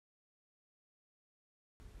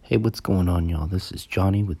Hey, what's going on, y'all? This is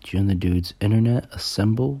Johnny with June the Dudes Internet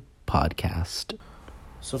Assemble Podcast.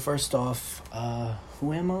 So first off,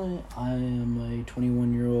 who am I? I am a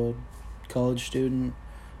 21-year-old college student,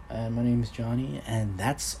 and my name is Johnny, and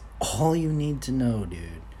that's all you need to know,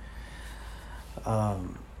 dude.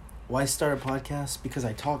 Why start a podcast? Because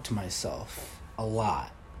I talk to myself a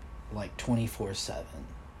lot, like 24/7.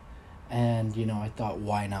 And, I thought,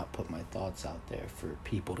 why not put my thoughts out there for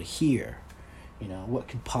people to hear? What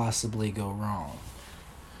could possibly go wrong?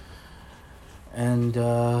 And,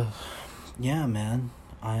 yeah, man,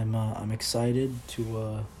 I'm excited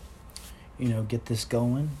to, get this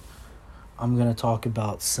going. I'm going to talk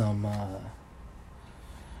about some, I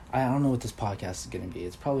don't know what this podcast is going to be.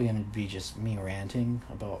 It's probably going to be just me ranting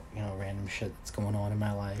about, random shit that's going on in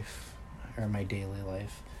my life or my daily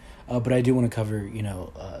life. But I do want to cover,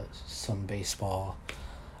 some baseball,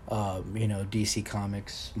 DC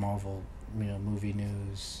Comics, Marvel, movie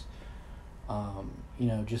news,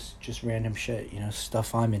 just random shit,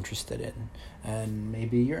 stuff I'm interested in. And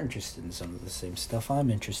maybe you're interested in some of the same stuff I'm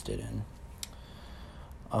interested in.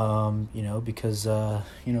 Because,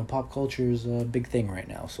 pop culture is a big thing right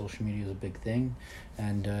now. Social media is a big thing.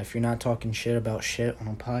 And if you're not talking shit about shit on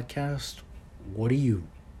a podcast, what are you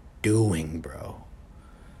doing, bro?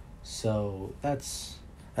 So that's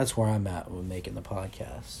where I'm at with making the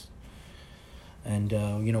podcast. And,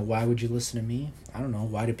 why would you listen to me? I don't know.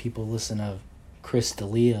 Why do people listen to Chris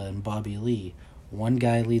D'Elia and Bobby Lee? One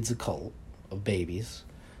guy leads a cult of babies.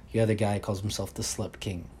 The other guy calls himself the Slept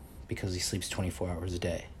King because he sleeps 24 hours a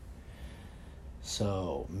day.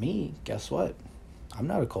 So, me, guess what? I'm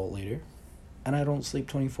not a cult leader, and I don't sleep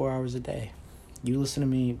 24 hours a day. You listen to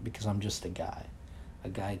me because I'm just a guy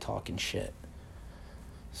talking shit.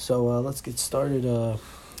 So, let's get started.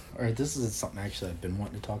 This is something actually I've been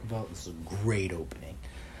wanting to talk about. This is a great opening.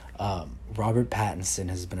 Robert Pattinson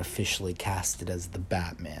has been officially casted as the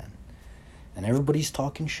Batman. And everybody's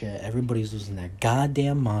talking shit. Everybody's losing their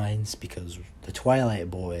goddamn minds because the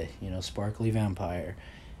Twilight boy, sparkly vampire,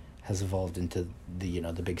 has evolved into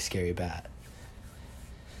the big scary bat.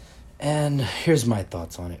 And here's my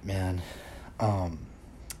thoughts on it, man.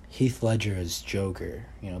 Heath Ledger as Joker,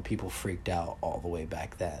 people freaked out all the way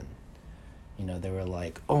back then. They were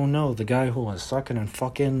like, oh no, the guy who was sucking and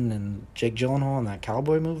fucking and Jake Gyllenhaal in that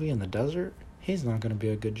cowboy movie in the desert, he's not going to be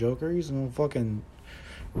a good Joker. He's going to fucking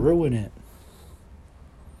ruin it.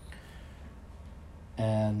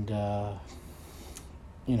 And,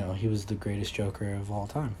 he was the greatest Joker of all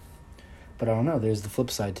time. But I don't know, there's the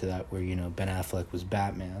flip side to that where, Ben Affleck was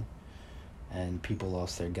Batman and people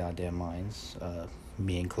lost their goddamn minds,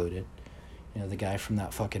 me included. The guy from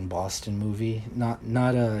that fucking Boston movie. Not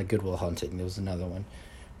Good Will Hunting. There was another one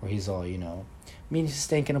where he's all, me and you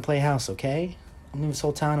stink in a playhouse, okay? I'll leave this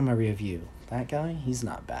whole town in my rear view. That guy, he's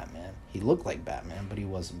not Batman. He looked like Batman, but he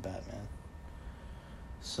wasn't Batman.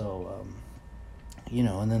 So,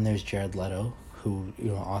 and then there's Jared Leto, who,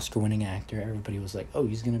 Oscar-winning actor. Everybody was like, oh,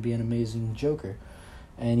 he's going to be an amazing Joker.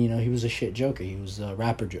 And, he was a shit Joker. He was a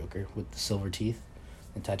rapper Joker with the silver teeth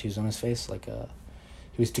and tattoos on his face, like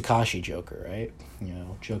he was Tekashi Joker, right?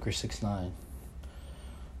 Joker 6ix9ine.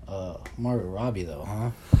 Margot Robbie, though,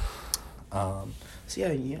 huh? So,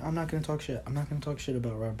 yeah, I'm not going to talk shit. I'm not going to talk shit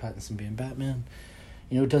about Robert Pattinson being Batman.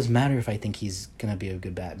 It doesn't matter if I think he's going to be a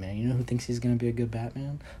good Batman. You know who thinks he's going to be a good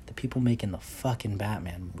Batman? The people making the fucking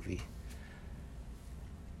Batman movie.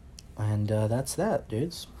 And that's that,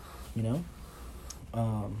 dudes. I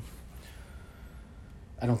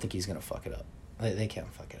don't think he's going to fuck it up. They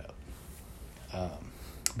can't fuck it up.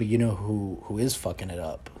 But who is fucking it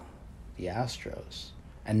up? The Astros.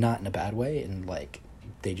 And not in a bad way. And,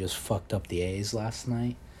 they just fucked up the A's last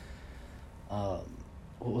night. What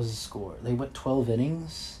was the score? They went 12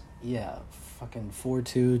 innings? Yeah, fucking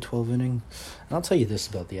 4-2, 12 inning. And I'll tell you this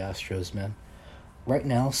about the Astros, man. Right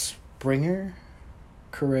now, Springer,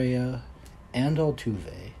 Correa, and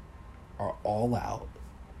Altuve are all out.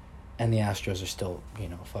 And the Astros are still,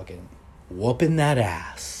 fucking whooping that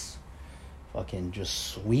ass. Fucking just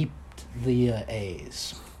sweeped the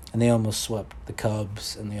A's. And they almost swept the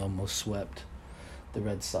Cubs, and they almost swept the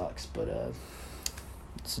Red Sox. But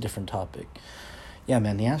it's a different topic. Yeah,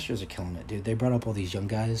 man, the Astros are killing it, dude. They brought up all these young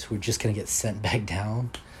guys who are just going to get sent back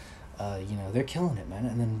down. They're killing it, man.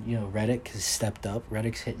 And then, Reddick has stepped up.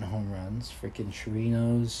 Reddick's hitting home runs. Freaking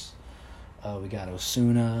Chirinos. We got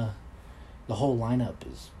Osuna. The whole lineup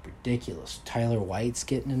is ridiculous. Tyler White's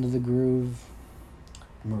getting into the groove.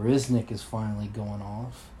 Marisnik is finally going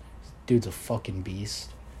off. Dude's a fucking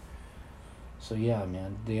beast. So, yeah,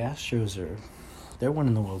 man, the Astros they're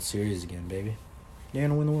winning the World Series again, baby. They're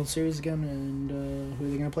going to win the World Series again, and who are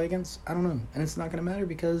they going to play against? I don't know. And it's not going to matter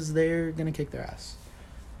because they're going to kick their ass.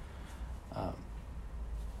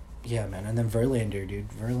 Yeah, man. And then Verlander, dude.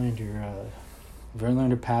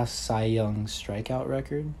 Verlander passed Cy Young's strikeout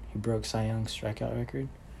record. He broke Cy Young's strikeout record.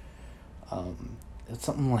 It's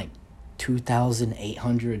something like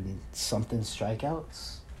 2,800 and something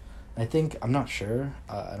strikeouts. I'm not sure.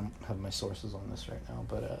 I don't have my sources on this right now,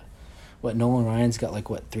 but Nolan Ryan's got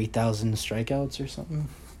 3,000 strikeouts or something.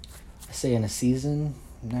 I say in a season,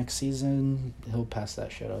 next season, he'll pass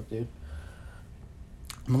that shit up, dude.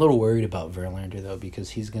 I'm a little worried about Verlander, though,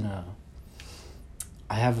 because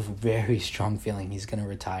I have a very strong feeling he's going to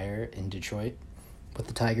retire in Detroit with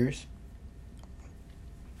the Tigers.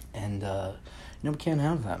 And, we can't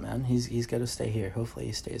have that, man. He's got to stay here. Hopefully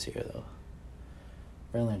he stays here, though.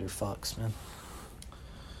 Verlander fucks, man.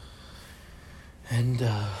 And,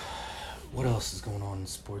 what else is going on in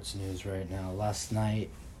sports news right now? Last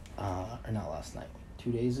night,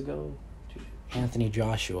 2 days ago, Anthony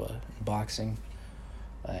Joshua in boxing.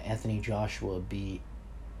 Anthony Joshua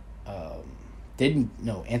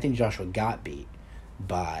Anthony Joshua got beat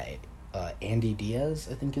by Andy Diaz,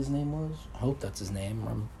 I think his name was. I hope that's his name.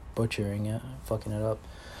 I'm butchering it, fucking it up.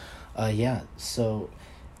 So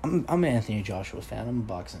I'm an Anthony Joshua fan. I'm a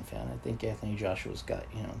boxing fan. I think Anthony Joshua's got,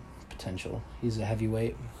 potential. He's a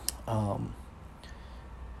heavyweight.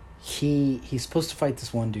 He's supposed to fight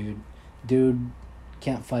this one dude. Dude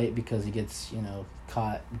can't fight because he gets,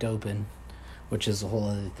 caught doping, which is a whole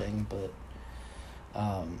other thing, but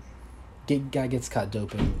guy gets caught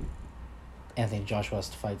doping. Anthony Joshua has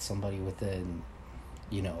to fight somebody within,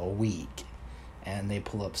 a week, and they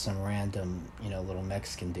pull up some random, little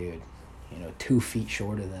Mexican dude, 2 feet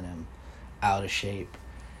shorter than him, out of shape,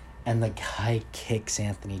 and the guy kicks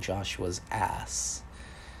Anthony Joshua's ass.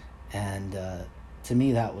 And to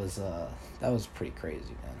me, that was pretty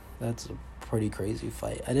crazy, man. That's a pretty crazy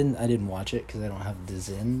fight. I didn't watch it because I don't have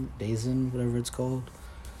DAZN, whatever it's called.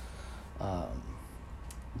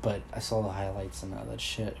 But I saw the highlights, and that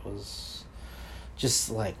shit was just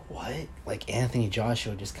what? Anthony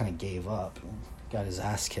Joshua just kind of gave up and got his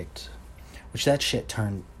ass kicked, which that shit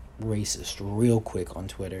turned racist real quick on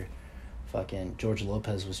Twitter. Fucking George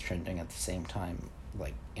Lopez was trending at the same time,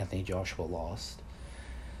 Anthony Joshua lost.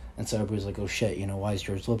 And so everybody's like, oh shit, why is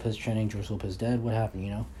George Lopez trending? George Lopez dead? What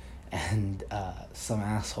happened, And some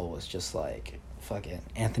asshole was just fucking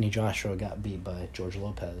Anthony Joshua got beat by George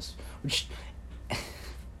Lopez. Which,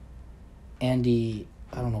 Andy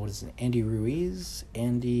Ruiz?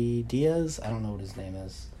 Andy Diaz? I don't know what his name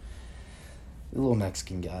is. The little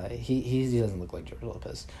Mexican guy. He doesn't look like George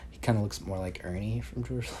Lopez. He kind of looks more like Ernie from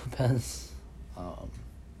George Lopez. But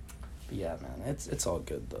yeah, man, it's all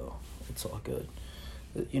good, though. It's all good.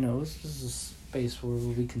 This is a space where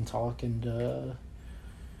we can talk and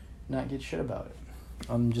not get shit about it.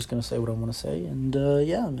 I'm just gonna say what I want to say, and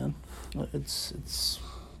yeah, man, it's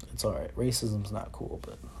all right. Racism's not cool,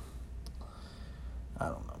 but I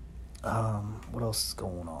don't know. What else is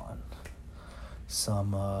going on?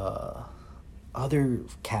 Some other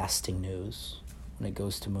casting news when it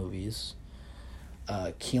goes to movies.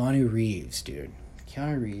 Keanu Reeves, dude.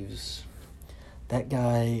 Keanu Reeves. That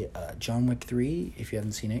guy, John Wick 3, if you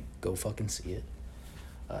haven't seen it, go fucking see it.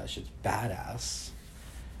 Shit's badass.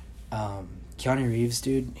 Keanu Reeves,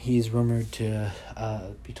 dude, he's rumored to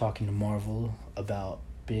be talking to Marvel about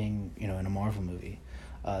being, in a Marvel movie.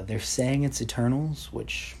 They're saying it's Eternals,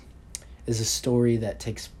 which is a story that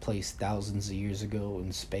takes place thousands of years ago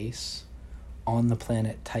in space on the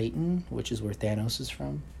planet Titan, which is where Thanos is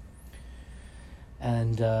from.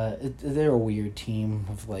 And they're a weird team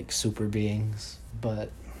of super beings,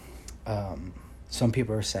 but some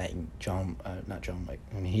people are saying not John Wick.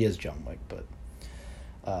 I mean, he is John Wick, but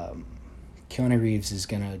Keanu Reeves is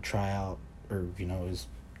gonna try out, or is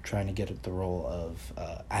trying to get the role of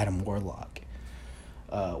Adam Warlock,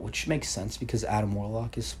 which makes sense because Adam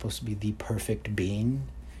Warlock is supposed to be the perfect being,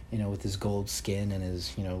 with his gold skin and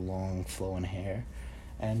his long flowing hair,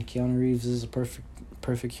 and Keanu Reeves is a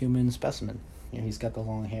perfect human specimen. He's got the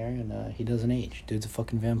long hair, and he doesn't age. Dude's a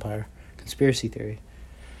fucking vampire. Conspiracy theory.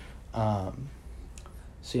 So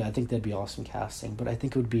yeah, I think that'd be awesome casting. But I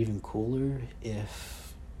think it would be even cooler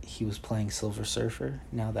if he was playing Silver Surfer,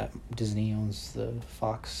 now that Disney owns the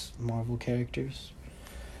Fox Marvel characters.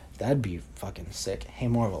 That'd be fucking sick. Hey,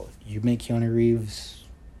 Marvel, you make Keanu Reeves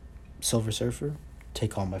Silver Surfer?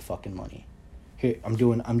 Take all my fucking money. Here, I'm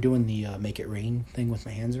doing the Make It Rain thing with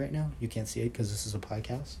my hands right now. You can't see it because this is a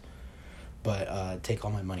podcast. But take all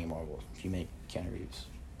my money, Marvel, if you make Keanu Reeves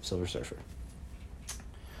Silver Surfer.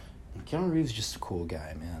 And Keanu Reeves is just a cool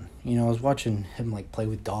guy, man. I was watching him play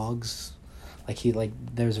with dogs.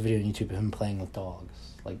 there's a video on YouTube of him playing with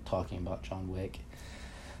dogs, like, talking about John Wick.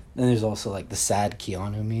 Then there's also, like, the sad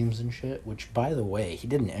Keanu memes and shit, which, by the way, he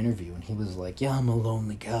did an interview, and he was like, yeah, I'm a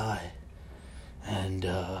lonely guy, and,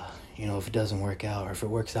 if it doesn't work out, or if it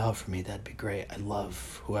works out for me, that'd be great. I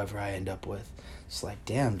love whoever I end up with. It's like,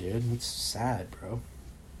 damn, dude, it's sad, bro.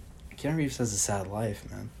 Keanu Reeves has a sad life,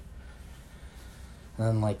 man. And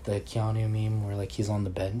then, like, the Keanu meme where, like, he's on the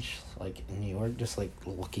bench, like, in New York, just, like,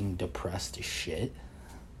 looking depressed as shit.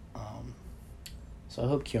 So I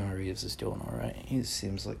hope Keanu Reeves is doing all right. He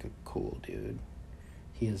seems like a cool dude.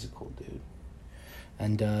 He is a cool dude.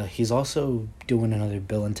 And he's also doing another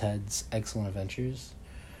Bill and Ted's Excellent Adventures,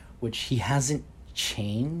 which he hasn't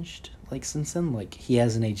changed, like, since then. Like, he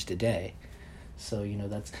hasn't aged a day. So,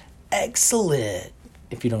 that's excellent.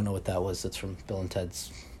 If you don't know what that was, that's from Bill and Ted's.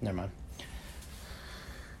 Never mind.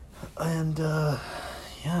 And,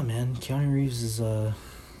 yeah, man, Keanu Reeves is,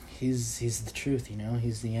 he's the truth,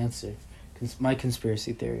 He's the answer. My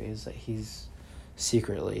conspiracy theory is that he's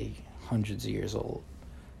secretly hundreds of years old.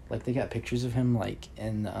 Like, they got pictures of him, like,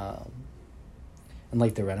 in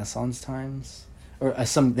like, the Renaissance times. Or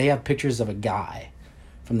they have pictures of a guy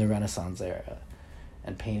from the Renaissance era.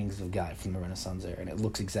 And paintings of a guy from the Renaissance era. And it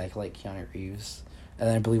looks exactly like Keanu Reeves. And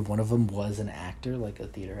I believe one of them was an actor, like a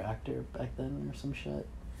theater actor back then or some shit.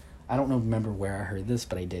 I don't remember where I heard this,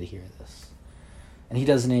 but I did hear this. And he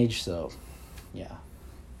doesn't age, so, yeah.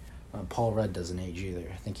 Paul Rudd doesn't age either.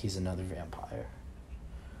 I think he's another vampire.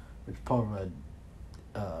 Which Paul Rudd,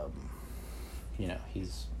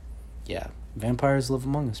 vampires live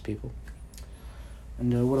among us, people.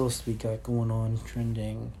 And what else we got going on,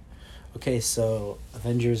 trending? Okay, so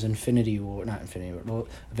Avengers Endgame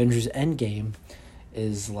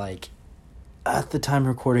is, like, at the time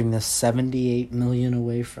recording this, 78 million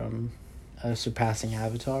away from surpassing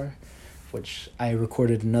Avatar, which I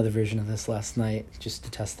recorded another version of this last night just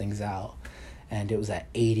to test things out, and it was at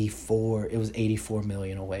 84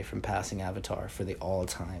 million away from passing Avatar for the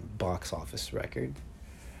all-time box office record.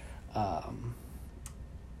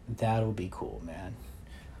 That'll be cool, man.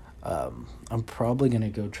 I'm probably gonna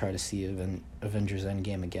go try to see Avengers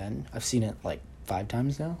Endgame again. I've seen it like 5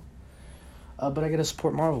 times now. But I gotta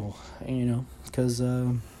support Marvel, because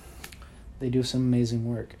they do some amazing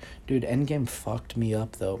work. Dude, Endgame fucked me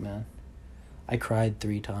up though, man. I cried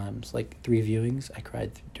 3 times, like 3 viewings. I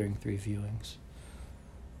cried during 3 viewings.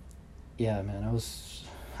 Yeah, man, I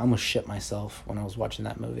almost shit myself when I was watching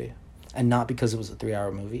that movie. And not because it was a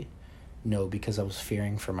 3-hour movie. No, because I was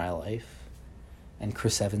fearing for my life. And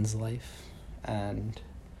Chris Evans' life. And,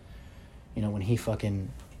 when he fucking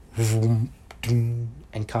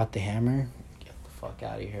and caught the hammer. Get the fuck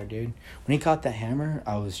out of here, dude. When he caught the hammer,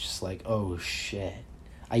 I was just like, oh shit.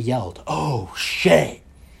 I yelled, oh shit,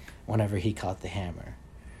 whenever he caught the hammer.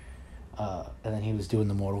 And then he was doing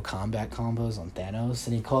the Mortal Kombat combos on Thanos,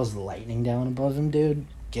 and he calls the lightning down above him, dude.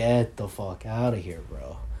 Get the fuck out of here,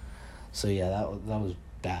 bro. So yeah, that was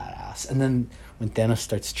badass. And then when Thanos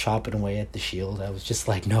starts chopping away at the shield, I was just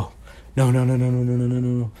like, no. They're gonna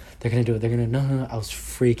do it. No. I was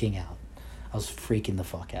freaking out. I was freaking the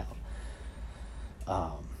fuck out.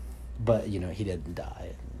 But he didn't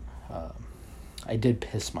die. I did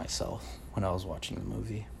piss myself when I was watching the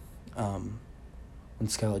movie. When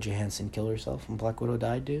Scarlett Johansson killed herself and Black Widow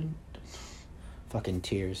died, dude. Fucking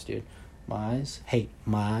tears, dude. My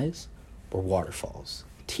eyes were waterfalls.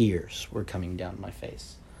 Tears were coming down my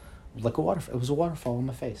face. Like it was a waterfall on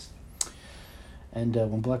my face. And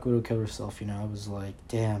when Black Widow killed herself, I was like,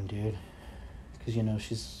 damn, dude. Because,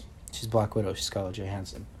 she's Black Widow. She's Scarlett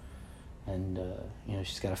Johansson. And,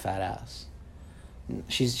 she's got a fat ass.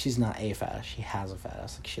 She's not a fat ass. She has a fat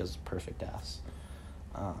ass. Like, she has a perfect ass.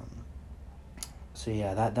 So,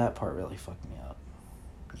 yeah, that part really fucked me up.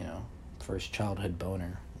 First childhood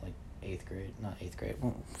boner. Like, 8th grade. Not 8th grade.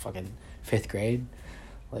 Well, fucking 5th grade.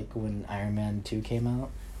 Like, when Iron Man 2 came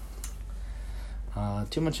out.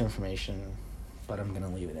 Too much information, but I'm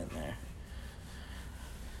gonna leave it in there.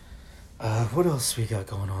 What else we got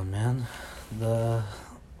going on, man?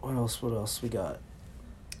 What else we got?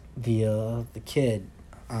 The kid,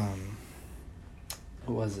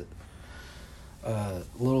 what was it?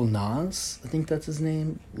 Lil Nas, I think that's his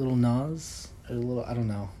name. Lil Nas, I don't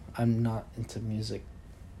know. I'm not into music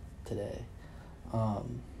today.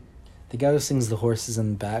 The guy who sings the Horses in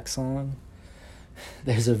the Back song,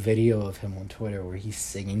 there's a video of him on Twitter where he's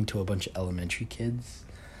singing to a bunch of elementary kids,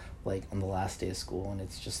 like, on the last day of school, and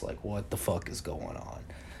it's just like, what the fuck is going on?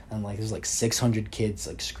 And, like, there's, like, 600 kids,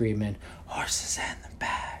 like, screaming, horses in the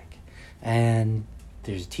back. And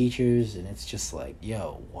there's teachers, and it's just like,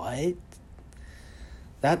 yo, what?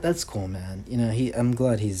 That's cool, man. You know, I'm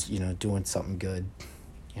glad he's, you know, doing something good,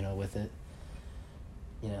 you know, with it.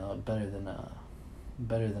 You know, better than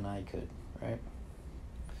I could, right?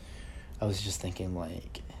 I was just thinking,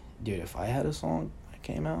 like, dude, if I had a song that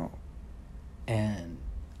came out and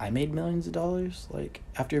I made millions of dollars, like,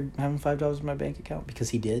 after having $5 in my bank account,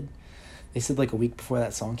 because he did. They said, like, a week before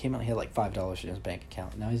that song came out, he had, like, $5 in his bank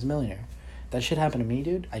account. Now he's a millionaire. If that shit happened to me,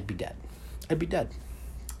 dude, I'd be dead. I'd be dead.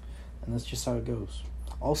 And that's just how it goes.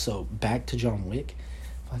 Also, back to John Wick.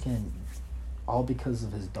 Fucking, all because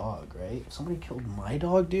of his dog, right? If somebody killed my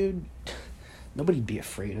dog, dude, nobody'd be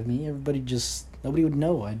afraid of me. Nobody would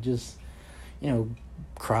know. I'd just, you know,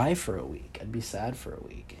 cry for a week. I'd be sad for a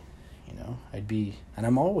week. You know, and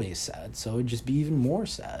I'm always sad, so it'd just be even more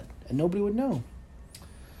sad. And nobody would know.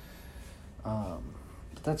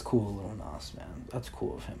 But that's cool of Lil Nas, man. That's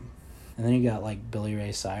cool of him. And then you got, like, Billy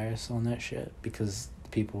Ray Cyrus on that shit, because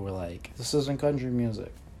people were like, this isn't country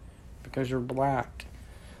music, because you're black.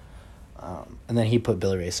 And then he put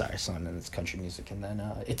Billy Ray Cyrus on, and it's country music, and then,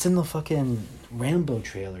 it's in the fucking Rambo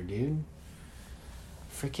trailer, dude.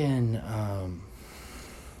 Freaking,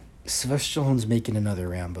 Sylvester Stallone's making another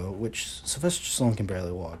Rambo, which Sylvester Stallone can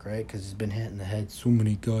barely walk, right? Because he's been hit in the head so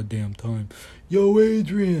many goddamn times. Yo,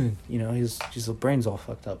 Adrian! You know, his brain's all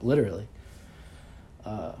fucked up, literally.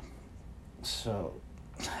 So,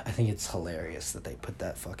 I think it's hilarious that they put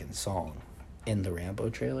that fucking song in the Rambo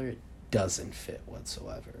trailer. It doesn't fit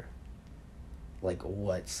whatsoever. Like,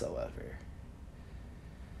 whatsoever.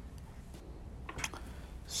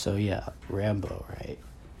 So, yeah, Rambo, right?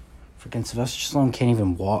 Freaking Sylvester Stallone can't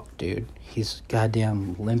even walk, dude. He's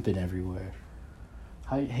goddamn limping everywhere.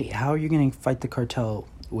 How are you gonna fight the cartel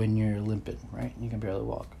when you're limping, right? You can barely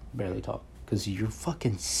walk, barely talk. Because you're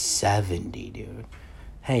fucking 70, dude.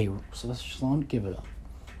 Hey, Sylvester Stallone, give it up.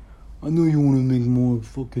 I know you want to make more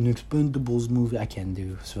fucking Expendables movie. I can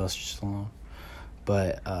do Sylvester Stallone.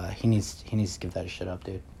 But he needs to give that shit up,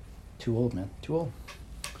 dude. Too old, man. Too old.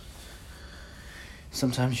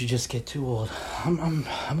 Sometimes you just get too old. I'm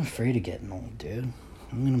afraid of getting old, dude.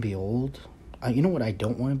 I'm gonna be old. You know what I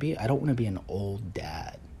don't want to be? I don't want to be an old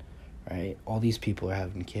dad, right? All these people are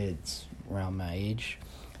having kids around my age.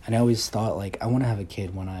 And I always thought, like, I want to have a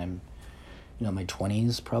kid when I'm, you know, my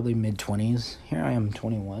 20s, probably mid-20s. Here I am,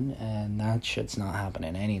 21, and that shit's not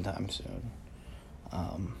happening anytime soon.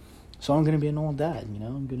 So I'm gonna be an old dad, you know?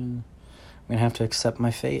 I'm gonna have to accept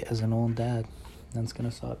my fate as an old dad. That's gonna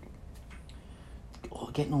suck. Oh,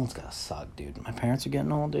 getting old's gotta suck, dude. My parents are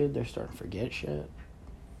getting old, dude. They're starting to forget shit.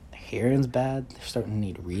 Their hearing's bad. They're starting to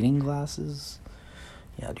need reading glasses.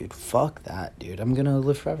 Yeah, dude, fuck that, dude. I'm gonna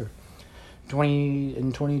live forever.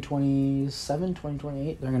 In 2027,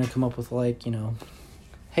 2028, they're gonna come up with, like, you know,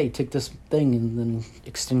 hey, take this thing and then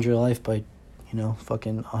extend your life by, you know,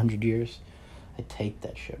 fucking 100 years. I'd take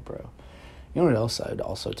that shit, bro. You know what else I'd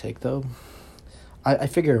also take, though? I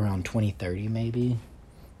figure around 2030, maybe,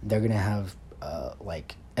 they're gonna have,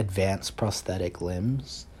 like, advanced prosthetic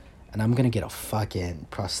limbs, and I'm gonna get a fucking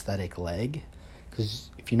prosthetic leg,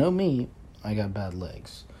 because if you know me, I got bad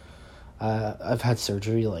legs. I've had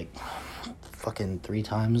surgery, like, fucking 3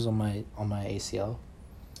 times on my ACL,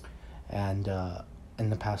 and in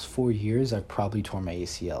the past 4 years, I've probably torn my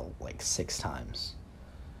ACL, like, 6 times.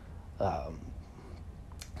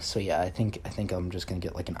 So yeah, I think I'm just gonna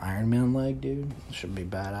get, like, an Iron Man leg, dude. Should be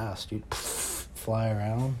badass, dude. Fly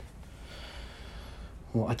around.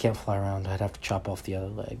 Well, I can't fly around. I'd have to chop off the other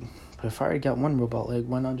leg. But if I already got one robot leg,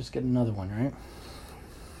 why not just get another one, right?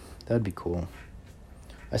 That'd be cool.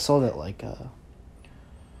 I saw that, like,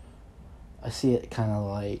 I see it kind of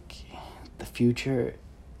like the future.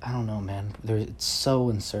 I don't know, man. It's so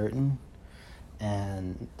uncertain.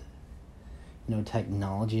 And, you know,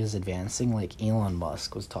 technology is advancing. Like, Elon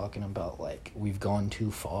Musk was talking about, like, we've gone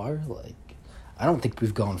too far. Like, I don't think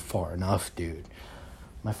we've gone far enough, dude.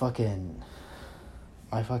 My fucking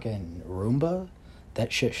Roomba,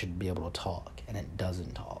 that shit should be able to talk, and it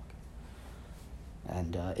doesn't talk.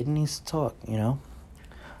 And it needs to talk, you know?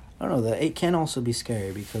 I don't know, that it can also be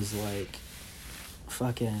scary because, like,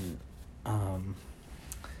 fucking,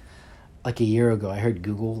 like a year ago, I heard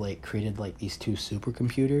Google, like, created, like, these 2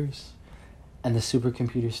 supercomputers, and the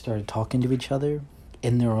supercomputers started talking to each other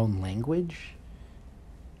in their own language,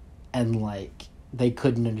 and, like, they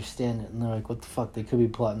couldn't understand it, and they're like, what the fuck, they could be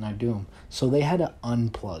plotting our doom. So they had to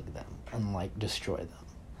unplug them and, like, destroy them.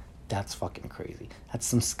 That's fucking crazy. That's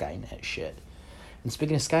some Skynet shit. And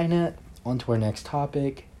speaking of Skynet, on to our next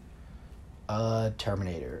topic,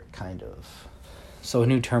 Terminator, kind of. So a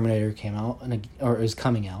new Terminator came out, or is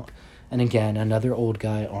coming out, and again, another old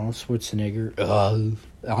guy, Arnold Schwarzenegger,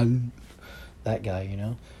 that guy, you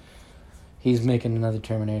know, he's making another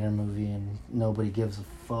Terminator movie and nobody gives a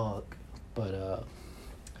fuck. But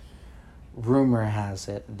rumor has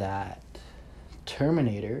it that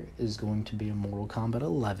Terminator is going to be in Mortal Kombat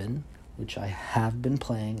 11, which I have been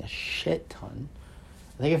playing a shit ton.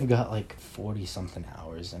 I think I've got like 40-something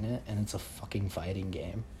hours in it, and it's a fucking fighting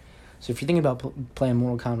game. So if you're thinking about playing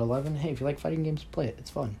Mortal Kombat 11, hey, if you like fighting games, play it. It's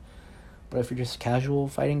fun. But if you're just a casual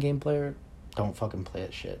fighting game player, don't fucking play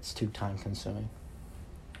it shit. It's too time consuming.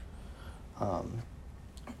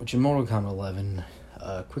 Which in Mortal Kombat 11,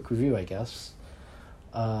 quick review, I guess.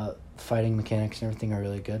 Fighting mechanics and everything are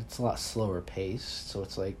really good. It's a lot slower paced, so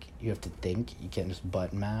it's like you have to think. You can't just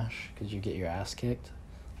button mash because you get your ass kicked,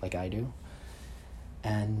 like I do.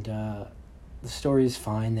 And the story is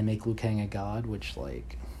fine. They make Liu Kang a god, which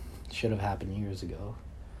like should have happened years ago.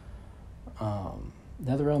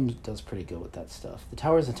 NetherRealm does pretty good with that stuff. The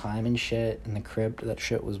Towers of Time and shit, and the Crypt, that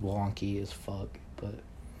shit was wonky as fuck, but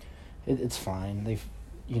it's fine. They've,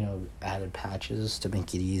 added patches to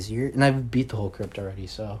make it easier, and I've beat the whole Crypt already,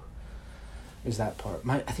 so there's that part.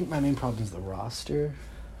 I think my main problem is the roster.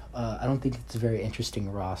 I don't think it's a very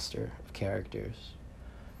interesting roster of characters.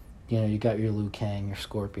 You got your Liu Kang, your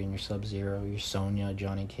Scorpion, your Sub-Zero, your Sonya,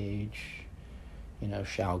 Johnny Cage,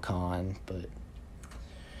 Shao Kahn, but,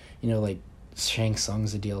 like, Shang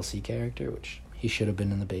Tsung's a DLC character, which he should have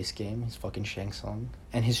been in the base game. He's fucking Shang Tsung.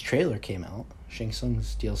 And his trailer came out. Shang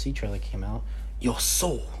Tsung's DLC trailer came out. Your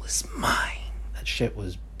soul is mine. That shit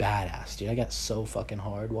was badass, dude. I got so fucking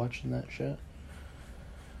hard watching that shit.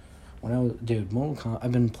 I've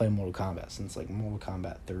been playing Mortal Kombat since, like, Mortal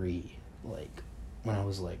Kombat 3, like, when I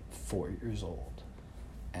was, like, 4 years old.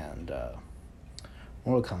 And,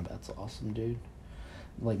 Mortal Kombat's awesome, dude.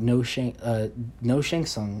 Like, no Shang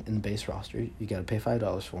Tsung in the base roster. You gotta pay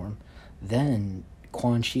 $5 for him. Then,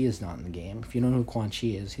 Quan Chi is not in the game. If you don't know who Quan Chi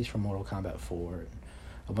is, he's from Mortal Kombat 4 and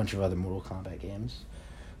a bunch of other Mortal Kombat games.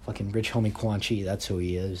 Fucking rich homie Quan Chi, that's who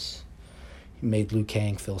he is. He made Liu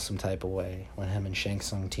Kang feel some type of way when him and Shang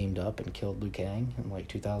Tsung teamed up and killed Liu Kang in, like,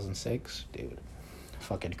 2006. Dude, I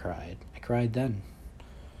fucking cried. I cried then.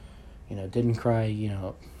 Didn't cry,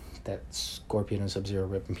 that Scorpion and Sub-Zero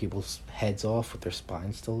ripping people's heads off with their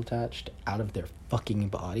spines still attached out of their fucking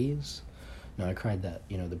bodies. No, I cried that,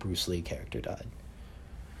 the Bruce Lee character died.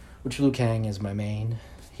 Which Liu Kang is my main.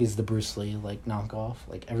 He's the Bruce Lee, like, knockoff.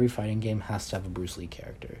 Like, every fighting game has to have a Bruce Lee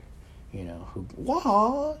character, who,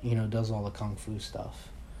 does all the kung fu stuff.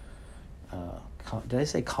 Did I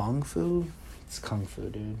say kung fu? It's kung fu,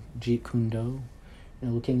 dude. Jeet Kune Do.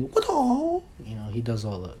 Liu Kang, he does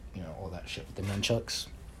all the, all that shit with the nunchucks.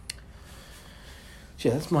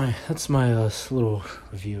 Yeah, that's my little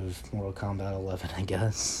review of Mortal Kombat 11, I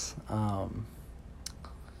guess.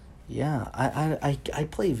 Yeah, I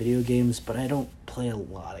play video games, but I don't play a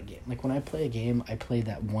lot of games. Like, when I play a game, I play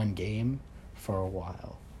that one game for a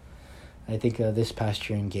while. I think this past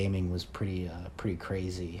year in gaming was pretty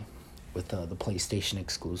crazy with the PlayStation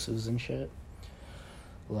exclusives and shit.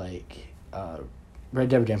 Like, Red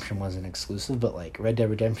Dead Redemption wasn't exclusive, but, like, Red Dead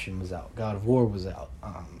Redemption was out. God of War was out.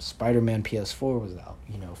 Spider-Man PS4 was out.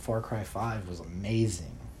 Far Cry 5 was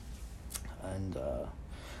amazing. And,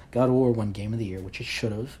 God of War won Game of the Year, which it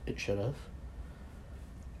should have.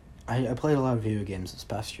 I played a lot of video games this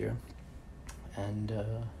past year. And,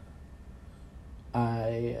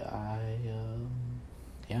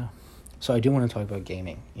 yeah. So I do want to talk about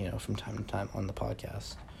gaming, from time to time on the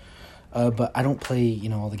podcast. But I don't play,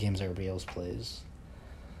 all the games everybody else plays.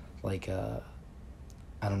 Like, I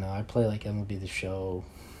don't know, I play, like, MLB The Show.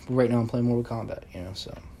 Right now I'm playing Mortal Kombat,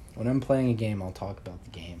 so when I'm playing a game, I'll talk about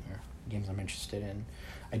the game or games I'm interested in.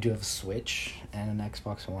 I do have a Switch and an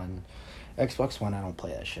Xbox One. Xbox One, I don't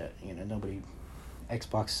play that shit,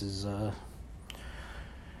 Xbox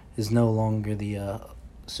is no longer the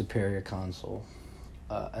superior console.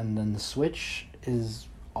 And then the Switch is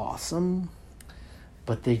awesome,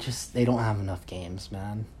 but they don't have enough games,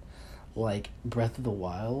 man. Like, Breath of the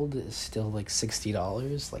Wild is still, like,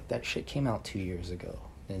 $60. Like, that shit came out 2 years ago,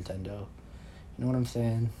 Nintendo. You know what I'm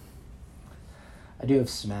saying? I do have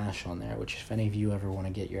Smash on there, which if any of you ever want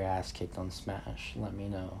to get your ass kicked on Smash, let me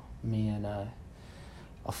know. Me and,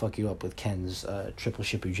 I'll fuck you up with Ken's, Triple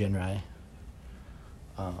Shippu Jinrai.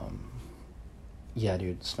 Yeah,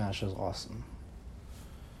 dude, Smash is awesome.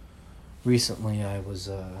 Recently, I was,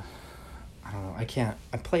 I don't know,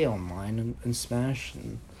 I play online in Smash,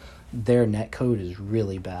 and their netcode is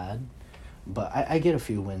really bad, but I get a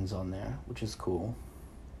few wins on there, which is cool.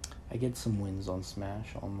 I get some wins on Smash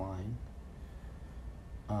online.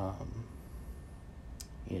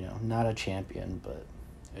 Not a champion, but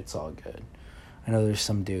it's all good. I know there's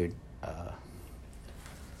some dude,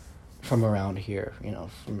 from around here,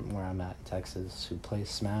 from where I'm at in Texas, who plays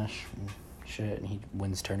Smash and shit, and he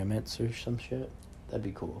wins tournaments or some shit. That'd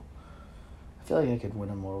be cool. I feel like I could win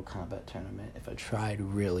a Mortal Kombat tournament if I tried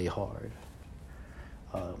really hard.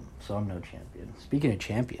 So I'm no champion. Speaking of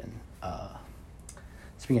champions,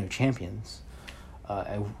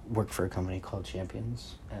 I work for a company called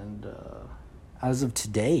Champions, and as of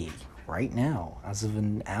today, right now, as of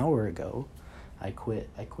an hour ago, I quit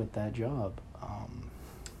that job.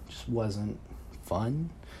 Just wasn't fun.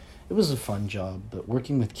 It was a fun job, but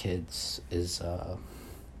working with kids is, I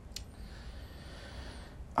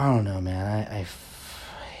don't know, man. I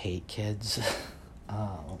hate kids.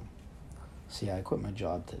 So yeah, I quit my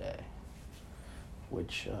job today,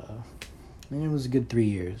 which, it was a good 3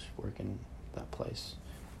 years working that place.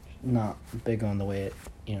 Not big on the way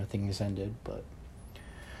things ended, but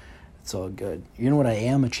it's all good. You know what I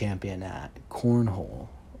am a champion at? Cornhole.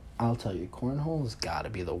 I'll tell you, cornhole has got to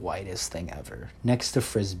be the whitest thing ever. Next to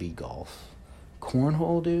frisbee golf.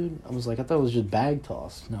 Cornhole, dude? I thought it was just bag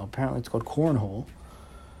toss. No, apparently it's called cornhole.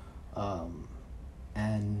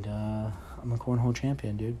 And I'm a cornhole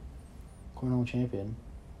champion, dude. Cornhole champion.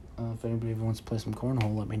 If anybody ever wants to play some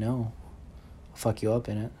cornhole, let me know. I'll fuck you up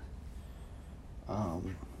in it.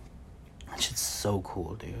 That shit's so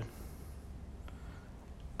cool, dude.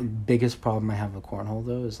 The biggest problem I have with cornhole,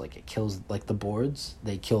 though, is, it kills, the boards,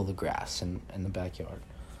 they kill the grass in the backyard.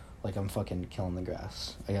 I'm fucking killing the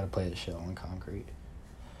grass. I gotta play this shit on concrete.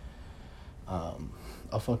 I'll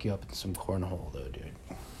fuck you up in some cornhole, though, dude.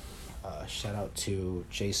 Shout out to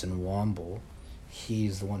Jason Womble.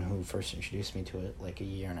 He's the one who first introduced me to it, a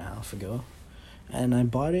year and a half ago. And I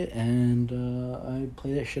bought it, and I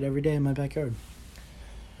play that shit every day in my backyard.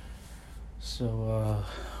 So,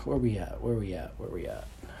 where we at?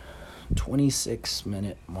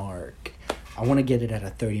 26-minute mark. I want to get it at a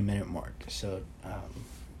 30-minute mark. So,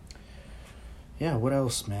 yeah, what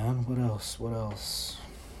else, man? What else?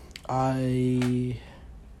 I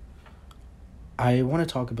want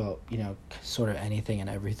to talk about, sort of anything and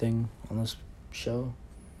everything on this show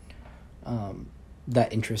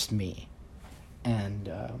that interest me.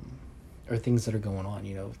 And, or things that are going on,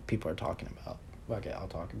 people are talking about. Okay, I'll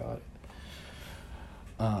talk about it.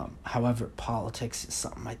 However, politics is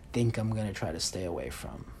something I think I'm going to try to stay away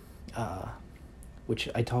from. Which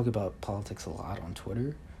I talk about politics a lot on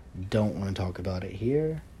Twitter. Don't want to talk about it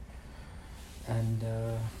here. And,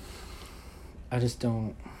 I just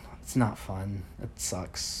don't. It's not fun. It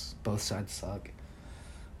sucks. Both sides suck.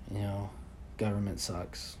 Government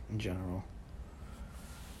sucks in general.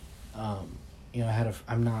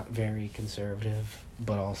 I'm not very conservative,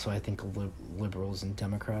 but also I think liberals and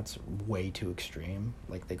Democrats are way too extreme.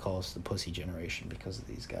 They call us the pussy generation because of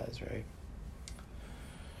these guys, right?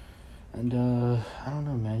 And, I don't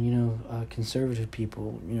know, man. Conservative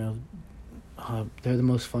people, they're the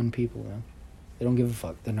most fun people, man. They don't give a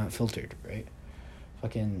fuck. They're not filtered, right?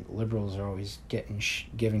 Fucking liberals are always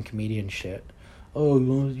giving comedians shit.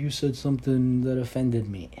 Oh, you said something that offended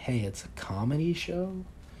me. Hey, it's a comedy show?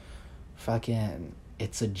 Fucking,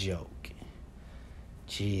 it's a joke.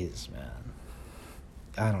 Jeez, man.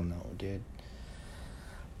 I don't know, dude.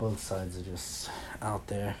 Both sides are just out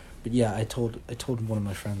there. But yeah, I told one of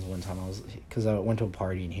my friends one time, because I went to a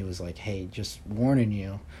party and he was like, hey, just warning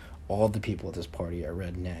you, all the people at this party are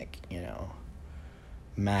redneck,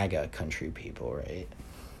 MAGA country people, right?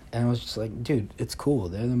 And I was just like, dude, it's cool.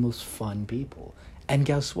 They're the most fun people. And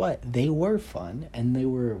guess what? They were fun, and they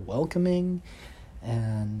were welcoming,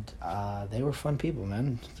 and they were fun people,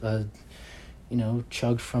 man.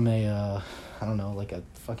 Chugged from a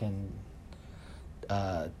fucking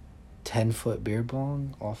 10-foot beer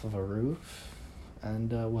bong off of a roof,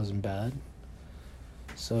 and wasn't bad.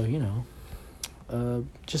 So,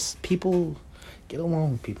 just people, get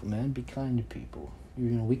along with people, man. Be kind to people.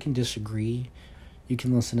 We can disagree. You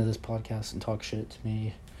can listen to this podcast and talk shit to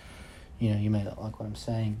me. You may not like what I'm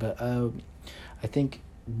saying, but I think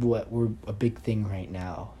what we're a big thing right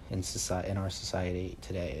now in our society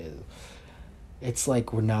today is it's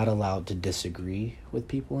we're not allowed to disagree with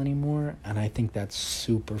people anymore, and I think that's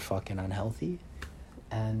super fucking unhealthy.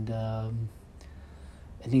 And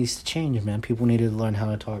it needs to change, man. People need to learn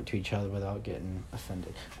how to talk to each other without getting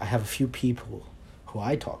offended. I have a few people who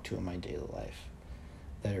I talk to in my daily life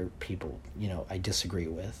that are people, I disagree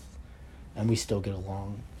with, and we still get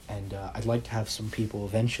along. And I'd like to have some people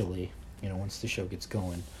eventually, once the show gets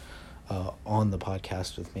going, on the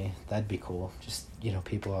podcast with me. That'd be cool. Just,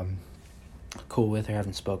 people I'm cool with or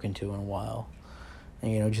haven't spoken to in a while.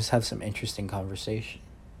 And, just have some interesting conversation.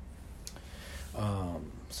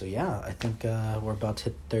 So, yeah, I think we're about to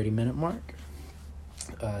hit the 30-minute mark.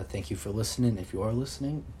 Thank you for listening. If you are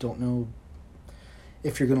listening, don't know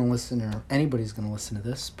if you're going to listen or anybody's going to listen to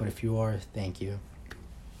this, but if you are, thank you.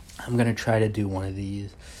 I'm going to try to do one of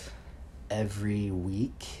these every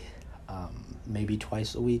week, maybe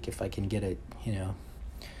twice a week if I can get it,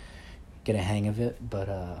 get a hang of it.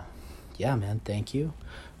 But yeah, man, thank you.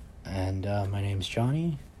 And my name's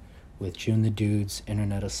Johnny with June the Dudes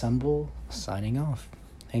Internet Assemble, signing off.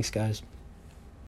 Thanks, guys.